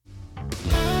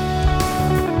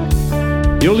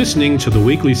You're listening to the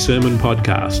weekly sermon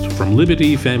podcast from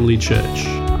Liberty Family Church.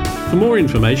 For more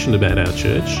information about our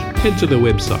church, head to the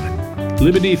website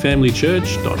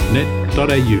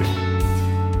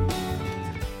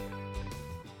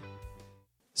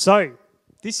libertyfamilychurch.net.au. So,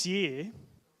 this year,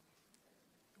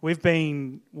 we've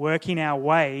been working our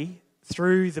way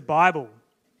through the Bible.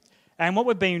 And what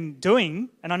we've been doing,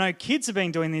 and I know kids have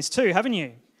been doing this too, haven't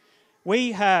you?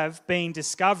 We have been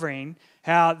discovering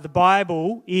how the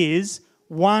Bible is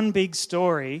one big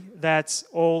story that's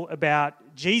all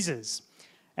about Jesus.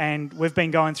 And we've been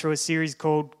going through a series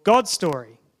called God's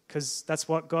Story, because that's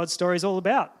what God's story is all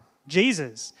about,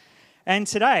 Jesus. And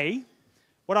today,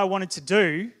 what I wanted to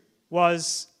do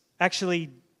was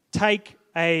actually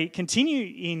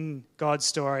continue in God's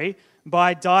story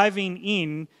by diving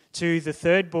in to the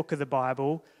third book of the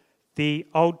Bible, the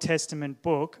Old Testament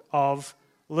book of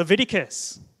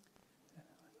Leviticus.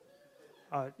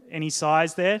 Any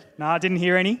sighs there? No, I didn't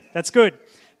hear any. That's good.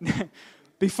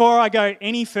 Before I go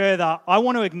any further, I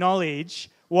want to acknowledge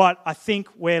what I think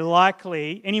we're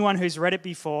likely, anyone who's read it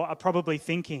before, are probably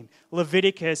thinking.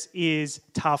 Leviticus is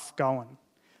tough going.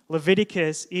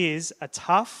 Leviticus is a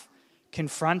tough,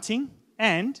 confronting,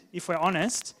 and, if we're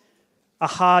honest, a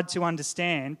hard to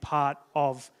understand part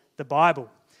of the Bible.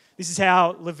 This is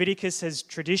how Leviticus has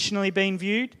traditionally been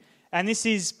viewed, and this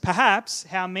is perhaps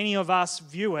how many of us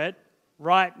view it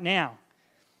right now.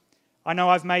 I know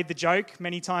I've made the joke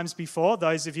many times before,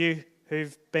 those of you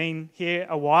who've been here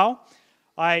a while.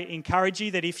 I encourage you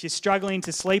that if you're struggling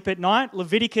to sleep at night,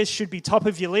 Leviticus should be top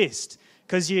of your list,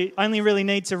 because you only really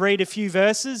need to read a few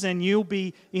verses and you'll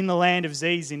be in the land of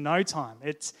Z's in no time.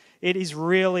 It is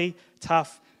really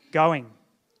tough going.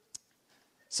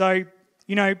 So,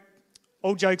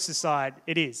 all jokes aside,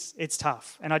 it's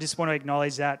tough. And I just want to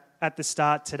acknowledge that at the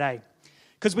start today.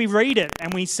 Because we read it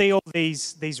and we see all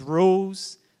these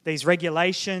rules, these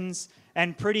regulations,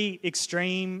 and pretty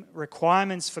extreme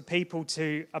requirements for people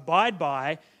to abide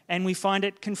by, and we find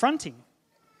it confronting.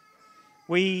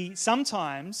 We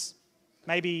sometimes,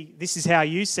 maybe this is how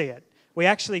you see it, we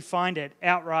actually find it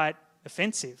outright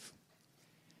offensive.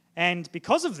 And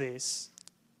because of this,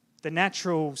 the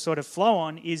natural sort of flow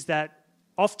on is that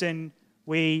often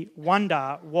we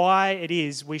wonder why it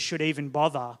is we should even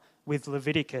bother with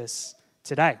Leviticus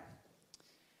today.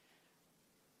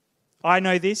 I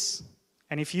know this,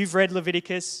 and if you've read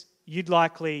Leviticus, you'd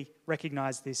likely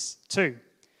recognize this too.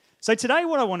 So today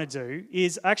what I want to do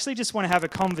is actually just want to have a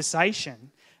conversation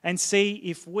and see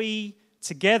if we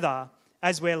together,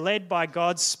 as we're led by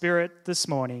God's Spirit this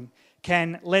morning,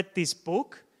 can let this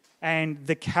book and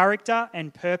the character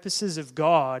and purposes of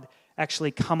God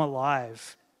actually come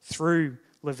alive through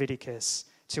Leviticus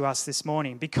to us this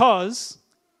morning. Because,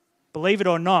 believe it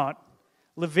or not,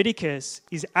 Leviticus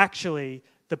is actually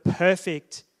the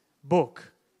perfect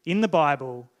book in the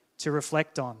Bible to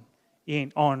reflect on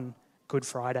Good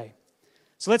Friday.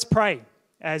 So let's pray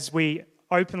as we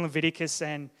open Leviticus,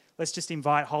 and let's just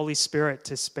invite Holy Spirit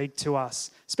to speak to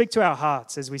us, speak to our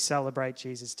hearts as we celebrate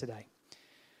Jesus today.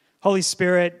 Holy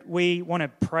Spirit, we want to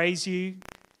praise you.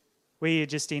 We are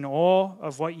just in awe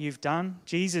of what you've done.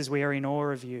 Jesus, we are in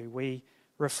awe of you. We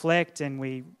reflect and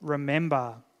we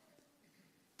remember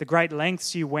the great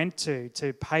lengths you went to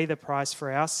pay the price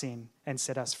for our sin and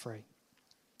set us free.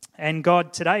 And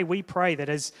God, today we pray that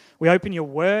as we open your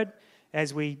word,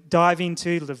 as we dive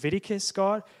into Leviticus,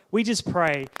 God, we just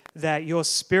pray that your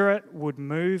Spirit would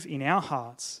move in our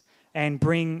hearts and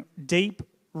bring deep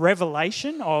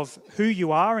revelation of who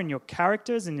you are and your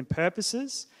characters and your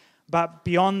purposes. But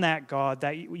beyond that, God,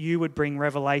 that you would bring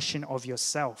revelation of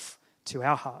yourself to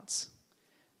our hearts.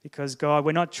 Because, God,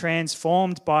 we're not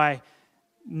transformed by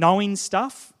knowing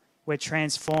stuff, we're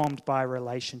transformed by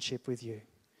relationship with you.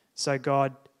 So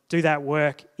God, do that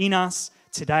work in us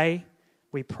today,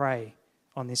 we pray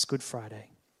on this Good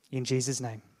Friday. In Jesus'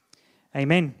 name,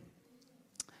 amen.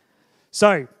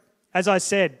 So, as I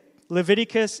said,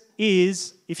 Leviticus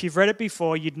is, if you've read it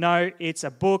before, you'd know it's a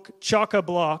book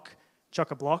chock-a-block,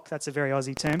 that's a very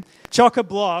Aussie term,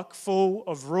 chock-a-block full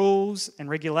of rules and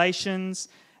regulations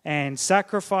and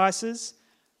sacrifices.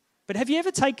 But have you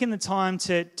ever taken the time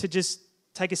to just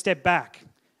take a step back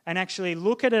and actually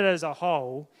look at it as a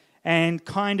whole and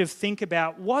kind of think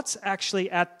about what's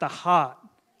actually at the heart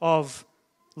of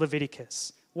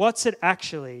Leviticus? What's it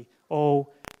actually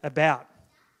all about?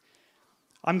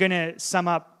 I'm going to sum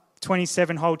up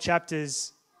 27 whole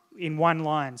chapters in one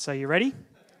line. So you ready?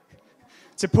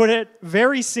 To put it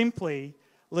very simply,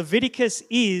 Leviticus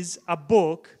is a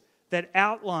book that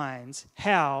outlines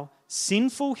how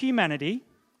sinful humanity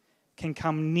can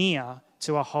come near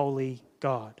to a holy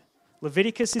God.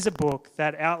 Leviticus is a book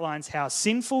that outlines how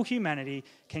sinful humanity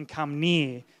can come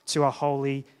near to a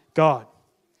holy God.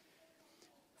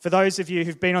 For those of you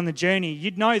who've been on the journey,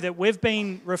 you'd know that we've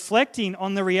been reflecting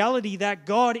on the reality that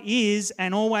God is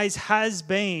and always has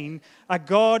been a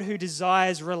God who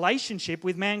desires relationship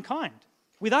with mankind,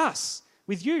 with us,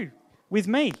 with you, with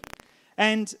me.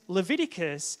 And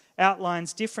Leviticus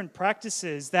outlines different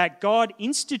practices that God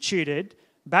instituted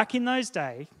back in those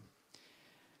days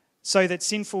so that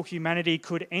sinful humanity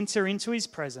could enter into his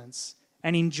presence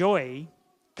and enjoy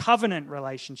covenant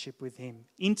relationship with him.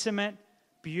 Intimate,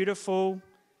 beautiful,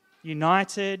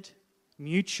 united,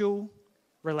 mutual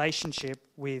relationship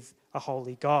with a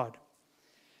holy God.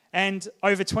 And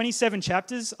over 27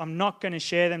 chapters, I'm not going to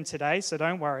share them today, so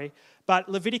don't worry, but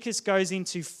Leviticus goes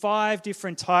into 5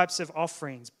 different types of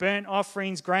offerings: burnt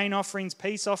offerings, grain offerings,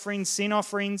 peace offerings, sin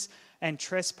offerings, and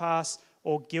trespass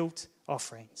or guilt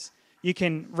offerings. You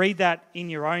can read that in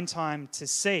your own time to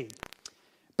see.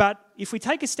 But if we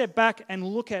take a step back and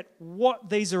look at what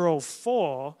these are all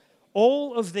for,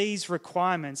 all of these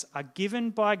requirements are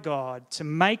given by God to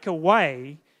make a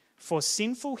way for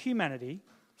sinful humanity,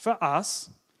 for us,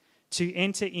 to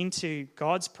enter into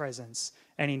God's presence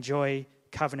and enjoy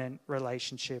covenant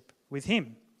relationship with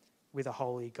him, with a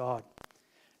holy God.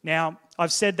 Now,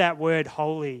 I've said that word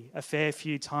holy a fair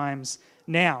few times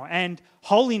now, and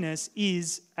holiness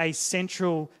is a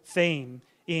central theme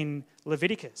in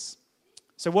Leviticus.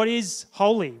 So what is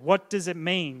holy? What does it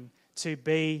mean to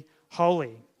be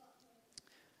holy?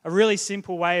 A really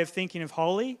simple way of thinking of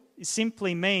holy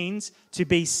simply means to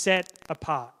be set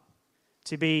apart.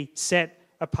 To be set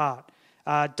apart.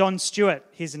 Don Stewart,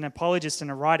 he's an apologist and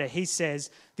a writer, he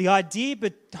says, the idea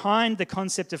behind the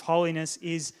concept of holiness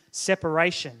is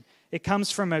separation. It comes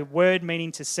from a word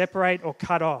meaning to separate or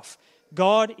cut off.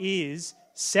 God is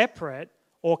separate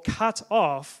or cut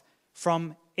off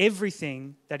from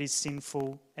everything that is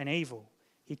sinful and evil.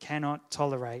 He cannot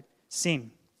tolerate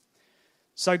sin.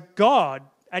 So God,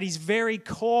 at his very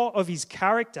core of his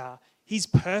character, he's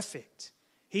perfect.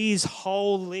 He is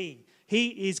holy.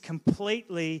 He is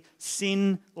completely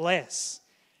sinless.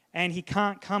 And he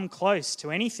can't come close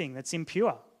to anything that's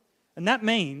impure. And that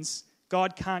means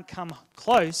God can't come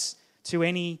close to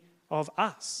any of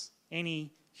us,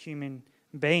 any human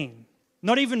being.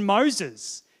 Not even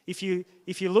Moses. If you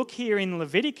look here in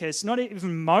Leviticus, not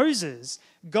even Moses,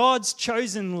 God's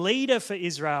chosen leader for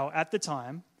Israel at the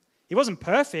time, he wasn't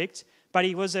perfect, but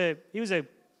he was a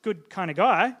good kind of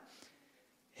guy.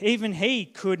 Even he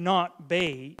could not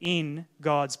be in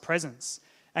God's presence.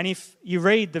 And if you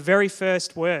read the very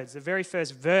first words, the very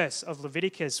first verse of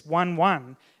Leviticus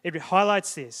 1:1, it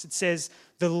highlights this. It says,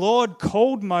 "The Lord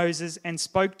called Moses and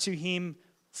spoke to him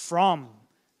from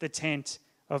the tent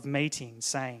of meeting,"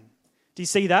 saying. Do you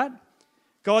see that?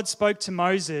 God spoke to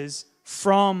Moses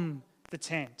from the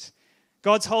tent.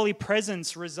 God's holy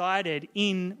presence resided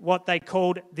in what they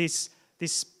called this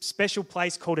special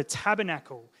place called a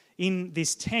tabernacle, in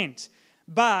this tent.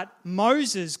 But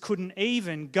Moses couldn't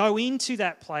even go into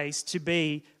that place to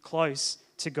be close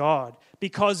to God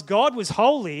because God was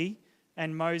holy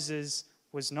and Moses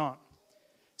was not.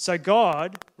 So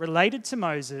God related to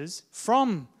Moses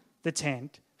from the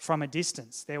tent from a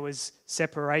distance. There was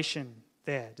separation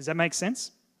there. Does that make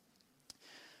sense?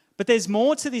 But there's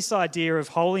more to this idea of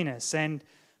holiness, and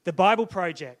the Bible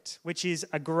Project, which is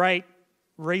a great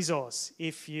resource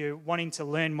if you're wanting to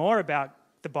learn more about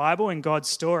the Bible and God's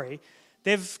story,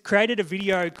 they've created a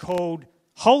video called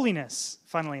Holiness,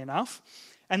 funnily enough,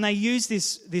 and they use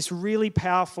this really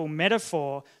powerful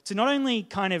metaphor to not only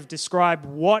kind of describe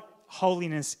what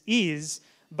holiness is,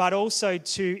 but also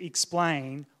to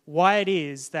explain why it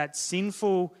is that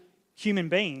sinful human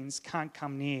beings can't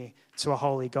come near to a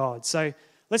holy God. So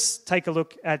let's take a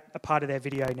look at a part of their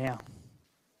video now.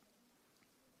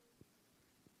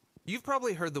 You've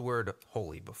probably heard the word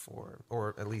holy before,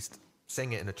 or at least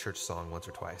sang it in a church song once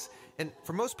or twice. And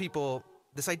for most people,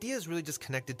 this idea is really just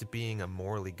connected to being a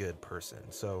morally good person.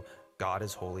 So God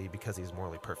is holy because he's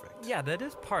morally perfect. Yeah, that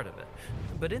is part of it.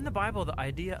 But in the Bible, the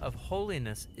idea of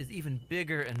holiness is even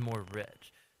bigger and more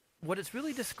rich. What it's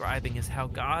really describing is how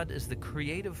God is the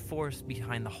creative force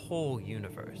behind the whole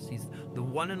universe. He's the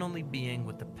one and only being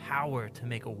with the power to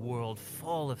make a world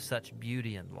full of such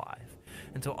beauty and life.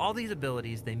 And so all these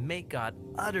abilities, they make God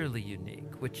utterly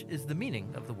unique, which is the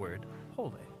meaning of the word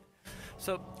holy.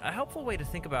 So a helpful way to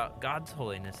think about God's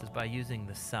holiness is by using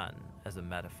the sun as a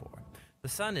metaphor. The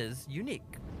sun is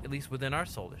unique, at least within our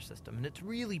solar system, and it's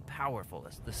really powerful.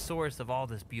 It's the source of all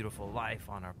this beautiful life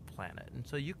on our planet. And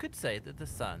so you could say that the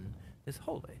sun is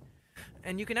holy.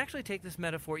 And you can actually take this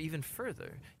metaphor even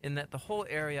further in that the whole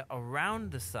area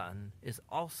around the sun is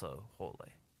also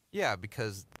holy. Yeah,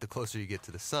 because the closer you get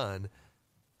to the sun,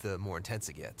 the more intense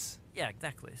it gets. Yeah,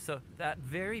 exactly. So that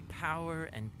very power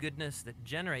and goodness that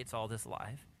generates all this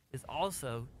life is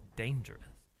also dangerous.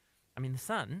 I mean, the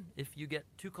sun, if you get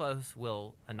too close,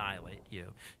 will annihilate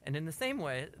you. And in the same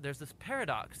way, there's this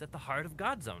paradox at the heart of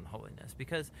God's own holiness,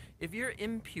 because if you're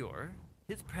impure,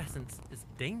 his presence is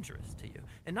dangerous to you.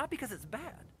 And not because it's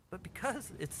bad, but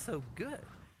because it's so good.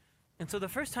 And so the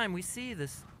first time we see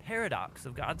this paradox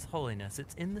of God's holiness,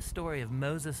 it's in the story of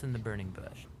Moses and the burning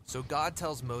bush. So God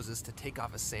tells Moses to take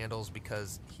off his sandals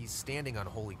because he's standing on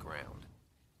holy ground.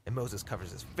 And Moses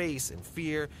covers his face in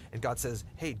fear, and God says,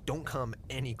 hey, don't come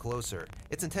any closer.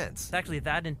 It's intense. It's actually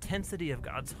that intensity of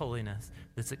God's holiness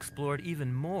that's explored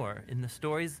even more in the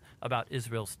stories about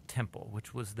Israel's temple,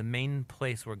 which was the main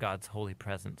place where God's holy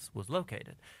presence was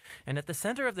located. And at the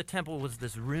center of the temple was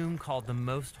this room called the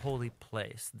Most Holy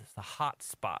Place, the hot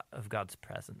spot of God's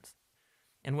presence.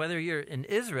 And whether you're an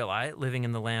Israelite living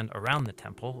in the land around the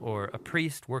temple or a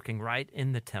priest working right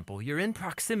in the temple, you're in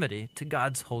proximity to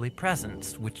God's holy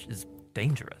presence, which is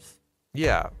dangerous.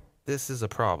 Yeah, this is a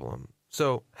problem.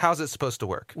 So how's it supposed to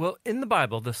work? Well, in the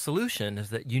Bible, the solution is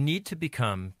that you need to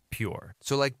become pure.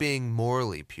 So like being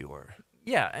morally pure.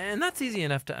 Yeah, and that's easy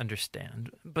enough to understand.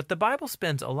 But the Bible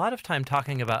spends a lot of time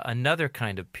talking about another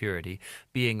kind of purity,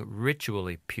 being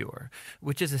ritually pure,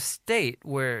 which is a state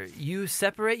where you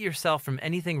separate yourself from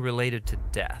anything related to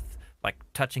death, like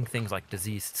touching things like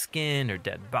diseased skin or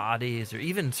dead bodies or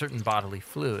even certain bodily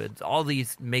fluids. All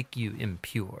these make you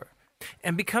impure.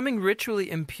 And becoming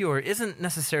ritually impure isn't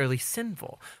necessarily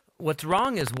sinful. What's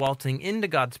wrong is waltzing into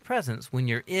God's presence when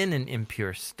you're in an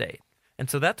impure state. And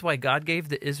so that's why God gave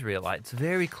the Israelites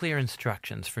very clear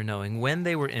instructions for knowing when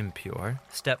they were impure,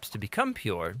 steps to become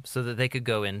pure, so that they could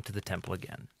go into the temple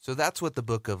again. So that's what the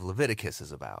book of Leviticus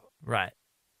is about. Right.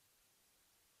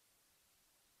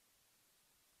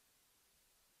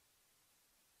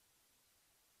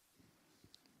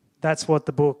 That's what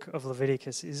the book of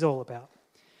Leviticus is all about.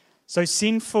 So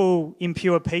sinful,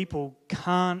 impure people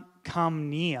can't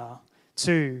come near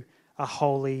to a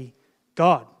holy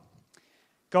God.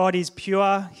 God is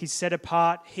pure, he's set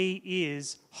apart, he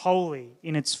is holy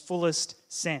in its fullest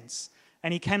sense.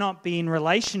 And he cannot be in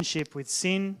relationship with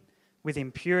sin, with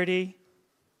impurity.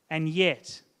 And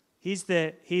yet, here's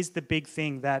the big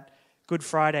thing that Good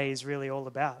Friday is really all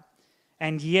about.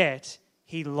 And yet,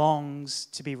 he longs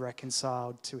to be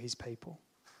reconciled to his people.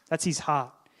 That's his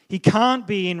heart. He can't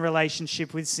be in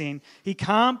relationship with sin. He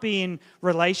can't be in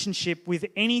relationship with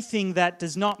anything that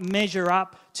does not measure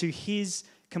up to his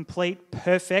complete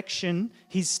perfection,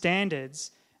 his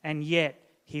standards, and yet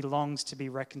he longs to be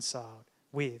reconciled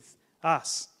with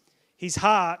us. His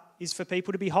heart is for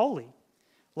people to be holy,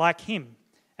 like him.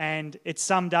 And it's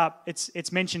summed up,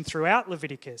 it's mentioned throughout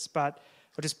Leviticus, but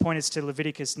I'll just point us to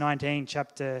Leviticus 19,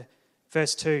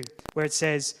 verse 2, where it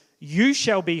says, "You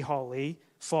shall be holy,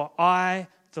 for I,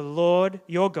 the Lord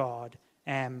your God,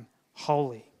 am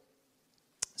holy."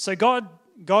 So God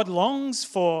longs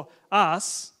for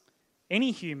us,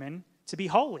 any human, to be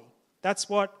holy. That's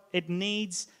what it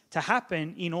needs to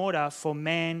happen in order for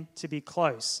man to be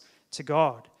close to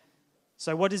God.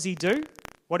 So what does he do?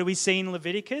 What do we see in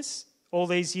Leviticus all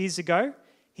these years ago?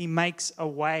 He makes a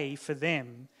way for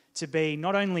them to be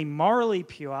not only morally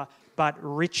pure, but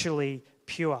ritually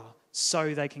pure,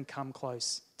 so they can come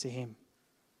close to him.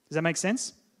 Does that make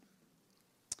sense?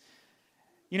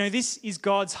 You know, this is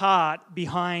God's heart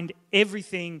behind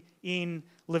everything in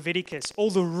Leviticus.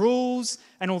 All the rules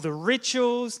and all the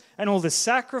rituals and all the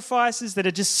sacrifices that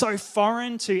are just so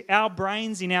foreign to our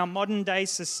brains in our modern day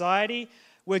society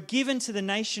were given to the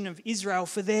nation of Israel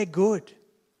for their good.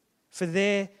 For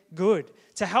their good.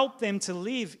 To help them to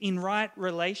live in right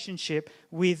relationship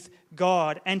with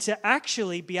God and to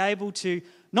actually be able to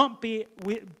not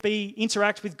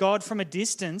interact with God from a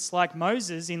distance like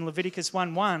Moses in Leviticus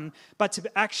 1:1, but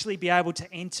to actually be able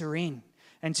to enter in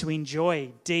and to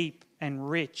enjoy deep and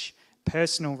rich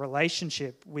personal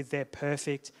relationship with their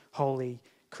perfect, holy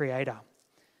Creator.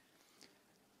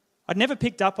 I'd never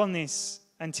picked up on this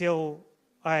until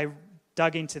I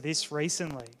dug into this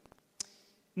recently.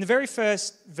 In the very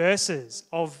first verses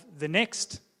of the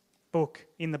next book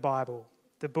in the Bible,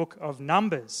 the book of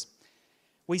Numbers,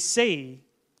 we see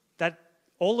that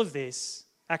all of this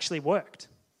actually worked.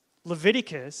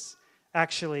 Leviticus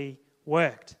actually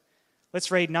worked. Let's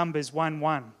read Numbers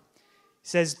 1:1. It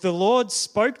says, "The Lord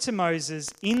spoke to Moses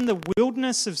in the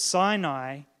wilderness of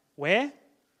Sinai," where?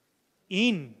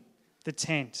 In the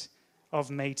tent of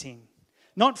meeting.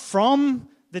 Not from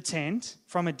the tent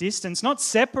from a distance, not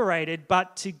separated,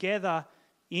 but together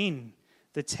in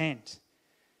the tent.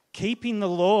 Keeping the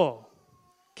law,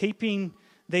 keeping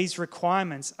these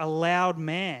requirements allowed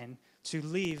man to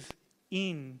live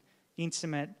in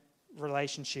intimate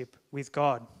relationship with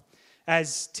God.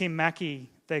 As Tim Mackey,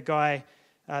 the guy,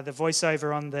 the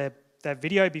voiceover on that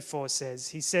video before says,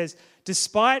 he says,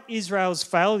 despite Israel's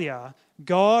failure,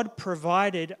 God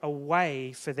provided a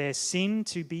way for their sin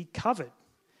to be covered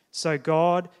so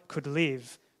God could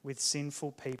live with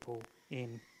sinful people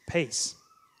in peace.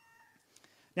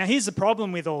 Now, here's the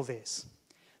problem with all this.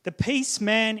 The peace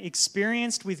man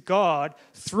experienced with God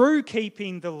through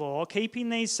keeping the law, keeping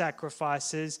these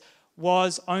sacrifices,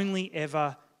 was only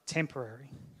ever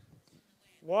temporary.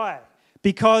 Why?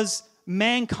 Because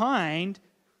mankind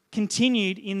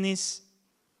continued in this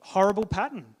horrible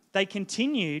pattern. They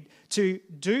continued to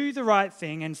do the right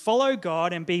thing and follow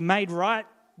God and be made right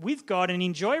with God and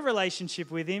enjoy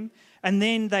relationship with Him. And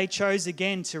then they chose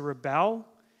again to rebel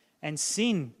and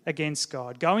sin against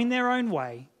God, going their own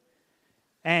way.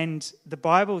 And the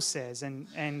Bible says,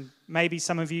 and maybe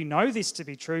some of you know this to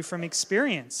be true from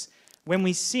experience, when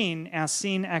we sin, our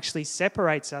sin actually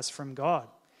separates us from God.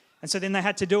 And so then they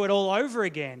had to do it all over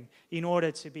again in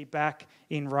order to be back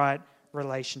in right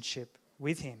relationship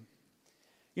with Him.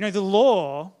 You know, the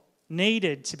law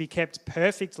needed to be kept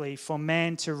perfectly for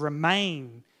man to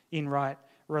remain in right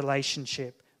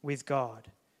relationship with God.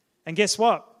 And guess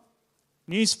what?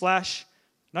 Newsflash,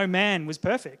 no man was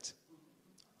perfect.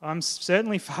 I'm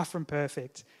certainly far from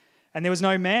perfect. And there was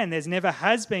no man, there's never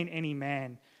has been any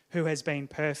man who has been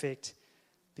perfect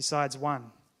besides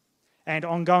one. And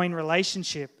ongoing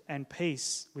relationship and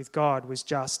peace with God was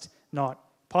just not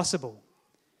possible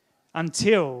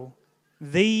until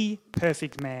the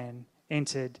perfect man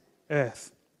entered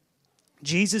earth.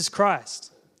 Jesus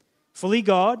Christ, fully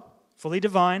God, fully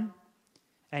divine,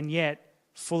 and yet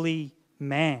fully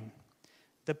man.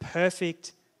 The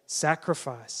perfect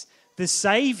sacrifice. The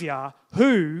Saviour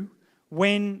who,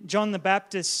 when John the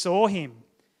Baptist saw him,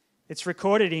 it's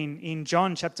recorded in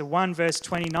John chapter 1 verse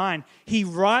 29, he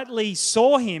rightly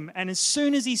saw him, and as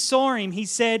soon as he saw him, he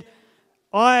said,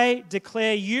 I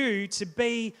declare you to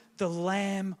be the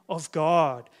Lamb of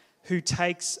God who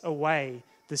takes away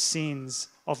the sins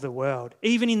of the world.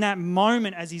 Even in that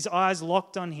moment, as his eyes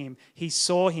locked on him, he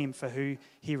saw him for who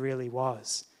he really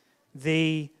was,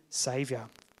 the Saviour.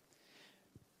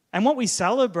 And what we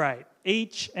celebrate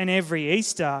each and every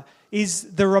Easter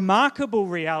is the remarkable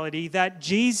reality that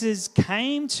Jesus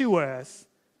came to earth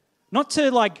not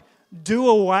to do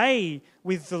away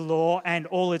with the law and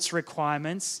all its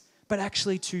requirements, but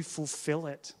actually to fulfill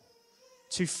it,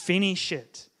 to finish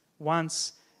it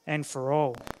once and for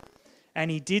all.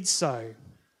 And He did so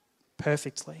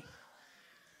perfectly.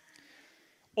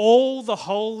 All the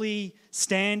holy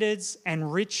standards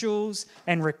and rituals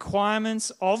and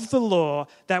requirements of the law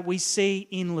that we see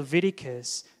in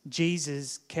Leviticus,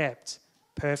 Jesus kept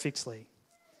perfectly.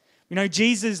 You know,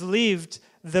 Jesus lived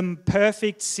the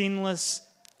perfect, sinless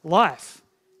life,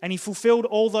 and He fulfilled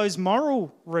all those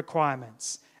moral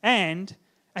requirements. And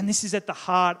this is at the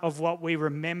heart of what we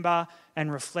remember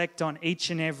and reflect on each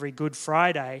and every Good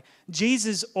Friday,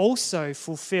 Jesus also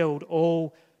fulfilled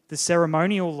all the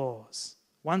ceremonial laws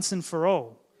once and for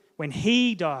all when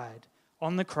He died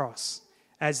on the cross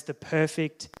as the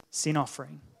perfect sin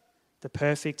offering, the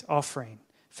perfect offering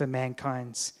for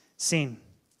mankind's sin.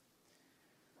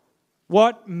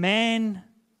 What man,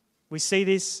 we see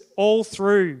this all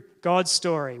through God's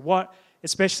story,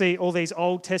 especially all these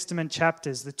Old Testament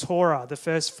chapters, the Torah, the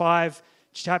first five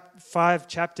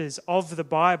chapters of the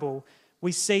Bible,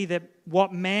 we see that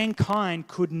what mankind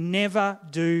could never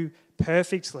do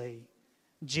perfectly,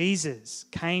 Jesus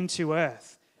came to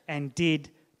earth and did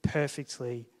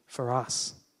perfectly for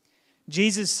us.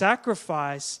 Jesus'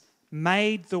 sacrifice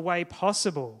made the way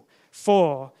possible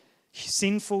for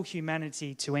sinful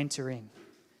humanity to enter in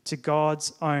to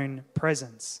God's own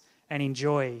presence and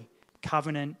enjoy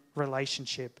covenant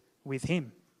relationship with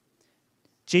Him.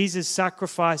 Jesus'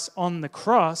 sacrifice on the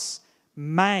cross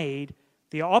made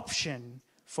the option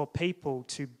for people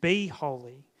to be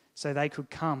holy so they could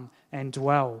come and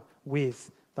dwell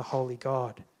with the holy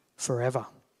God forever.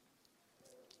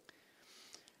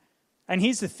 And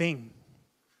here's the thing.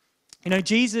 You know,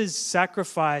 Jesus'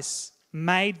 sacrifice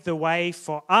made the way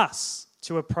for us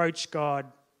to approach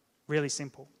God really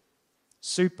simple.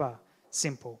 Super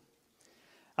simple.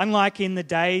 Unlike in the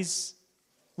days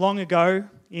long ago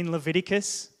in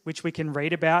Leviticus, which we can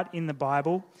read about in the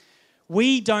Bible,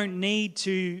 we don't need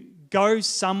to go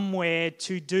somewhere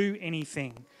to do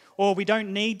anything. Or we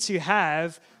don't need to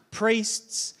have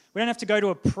priests. We don't have to go to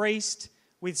a priest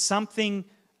with something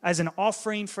as an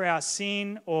offering for our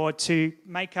sin or to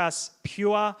make us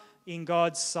pure in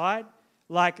God's sight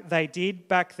like they did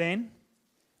back then.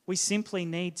 We simply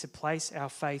need to place our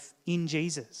faith in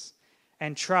Jesus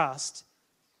and trust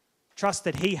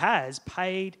that he has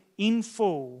paid in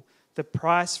full the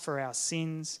price for our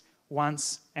sins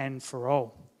once and for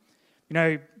all. You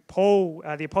know,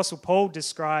 the Apostle Paul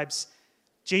describes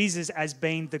Jesus as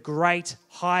being the great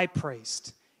high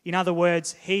priest. In other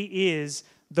words, he is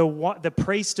the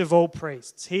priest of all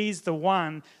priests. He's the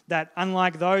one that,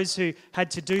 unlike those who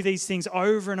had to do these things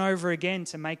over and over again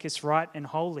to make us right and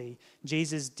holy,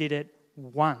 Jesus did it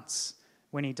once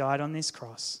when he died on this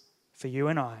cross for you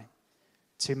and I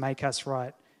to make us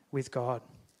right with God.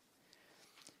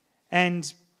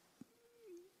 And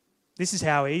this is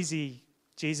how easy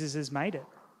Jesus has made it.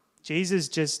 Jesus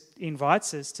just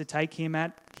invites us to take him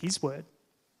at his word.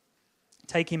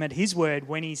 Take him at his word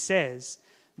when he says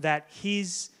that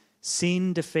his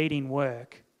sin-defeating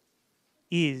work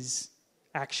is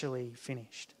actually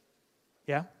finished.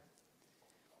 Yeah?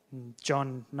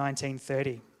 John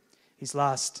 19:30, his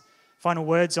last final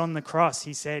words on the cross,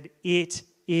 he said, "It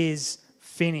is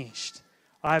finished.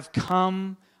 I've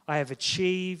come, I have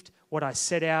achieved what I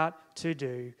set out to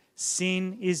do.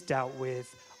 Sin is dealt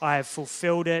with. I have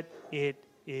fulfilled it. It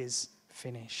is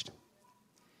finished."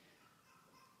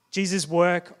 Jesus'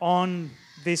 work on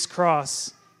this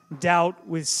cross dealt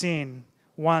with sin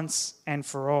once and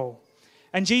for all.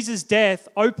 And Jesus' death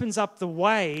opens up the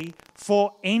way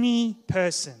for any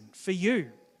person, for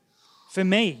you, for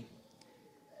me.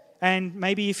 And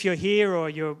maybe if you're here or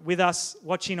you're with us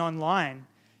watching online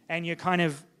and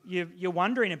you're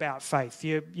wondering about faith,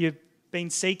 you've been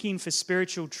seeking for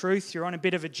spiritual truth, you're on a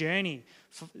bit of a journey,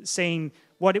 seeing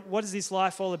what is this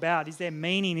life all about? Is there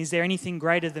meaning? Is there anything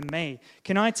greater than me?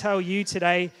 Can I tell you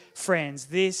today, friends,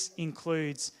 this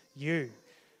includes you.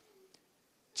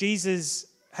 Jesus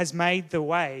has made the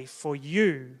way for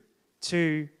you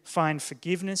to find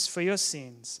forgiveness for your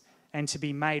sins and to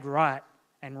be made right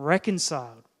and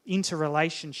reconciled into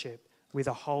relationship with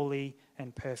a holy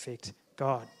and perfect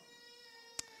God.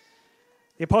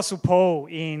 The Apostle Paul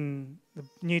in the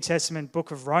New Testament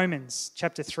book of Romans,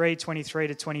 chapter 3, 23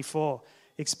 to 24,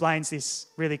 explains this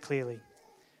really clearly.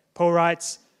 Paul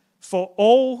writes, "For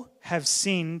all have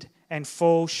sinned and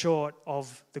fall short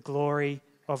of the glory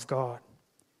of God,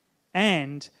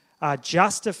 and are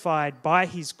justified by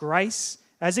his grace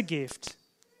as a gift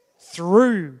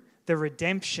through the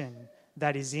redemption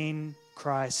that is in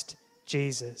Christ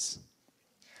Jesus."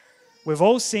 We've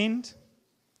all sinned.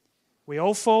 We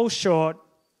all fall short.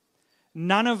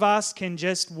 None of us can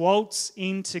just waltz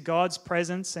into God's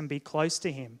presence and be close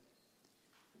to him.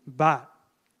 But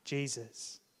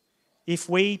Jesus, if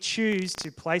we choose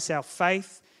to place our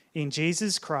faith in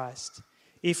Jesus Christ,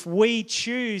 if we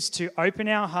choose to open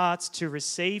our hearts to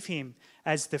receive him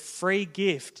as the free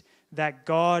gift that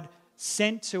God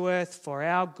sent to earth for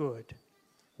our good,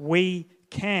 we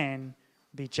can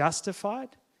be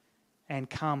justified and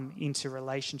come into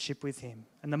relationship with him.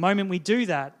 And the moment we do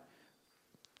that,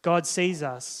 God sees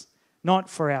us not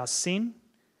for our sin,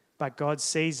 but God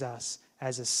sees us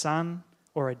as a son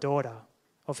or a daughter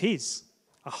of his,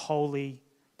 a holy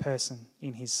person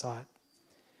in his sight.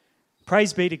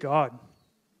 Praise be to God.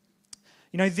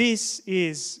 You know, this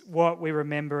is what we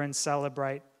remember and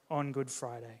celebrate on Good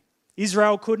Friday.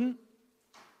 Israel couldn't,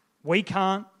 we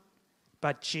can't,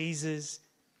 but Jesus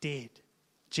did.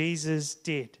 Jesus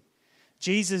did.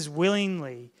 Jesus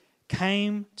willingly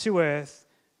came to earth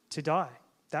to die.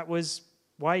 That was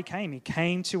why he came. He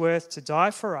came to earth to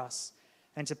die for us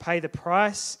and to pay the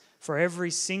price for every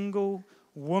single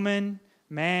woman,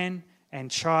 man,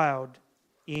 and child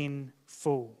in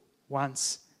full,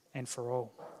 once and for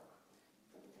all.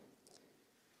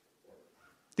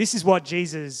 This is what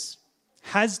Jesus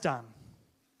has done.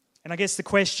 And I guess the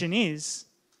question is,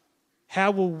 how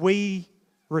will we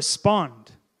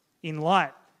respond in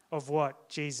light of what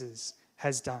Jesus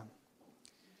has done?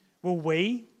 Will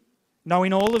we,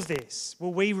 knowing all of this,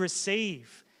 will we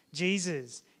receive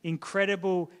Jesus'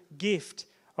 incredible gift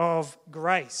of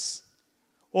grace?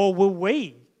 Or will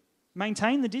we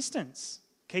maintain the distance,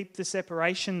 keep the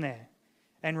separation there,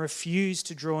 and refuse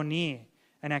to draw near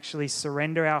and actually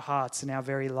surrender our hearts and our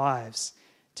very lives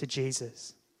to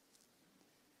Jesus?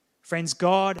 Friends,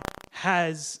 God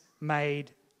has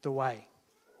made the way.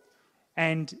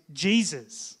 And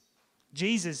Jesus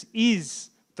is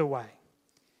the way.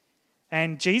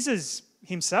 And Jesus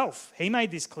himself, he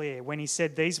made this clear when he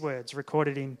said these words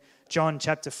recorded in John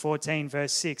chapter 14,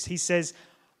 verse 6. He says,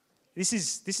 this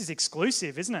is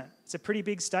exclusive, isn't it? It's a pretty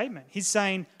big statement. He's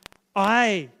saying,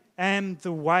 "I am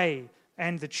the way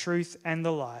and the truth and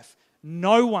the life.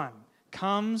 no one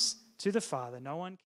comes to the Father. No one